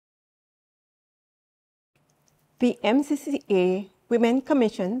The MCCA Women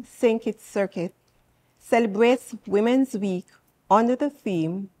Commission St. Kitts Circuit celebrates Women's Week under the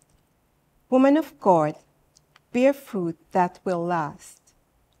theme, Woman of God, bear fruit that will last.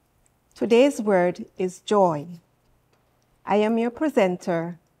 Today's word is joy. I am your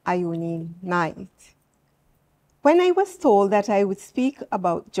presenter, Ionie Knight. When I was told that I would speak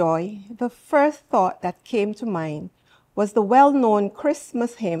about joy, the first thought that came to mind was the well-known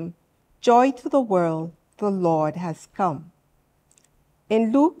Christmas hymn, Joy to the World, the Lord has come.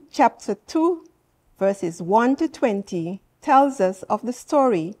 In Luke chapter 2, verses 1 to 20, tells us of the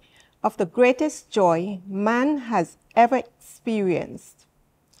story of the greatest joy man has ever experienced.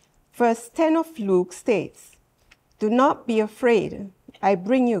 Verse 10 of Luke states, "Do not be afraid, I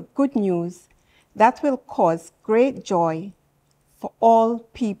bring you good news that will cause great joy for all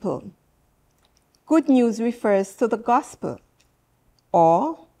people." Good news refers to the gospel,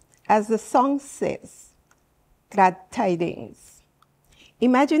 or, as the song says, glad tidings.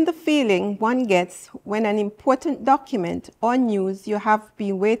 Imagine the feeling one gets when an important document or news you have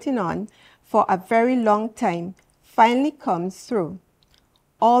been waiting on for a very long time finally comes through.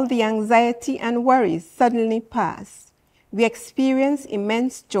 All the anxiety and worries suddenly pass. We experience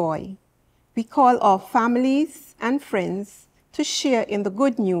immense joy. We call our families and friends to share in the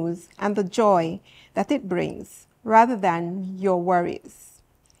good news and the joy that it brings, rather than your worries.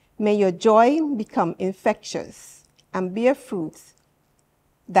 May your joy become infectious and bear fruits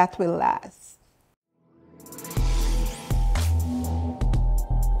that will last.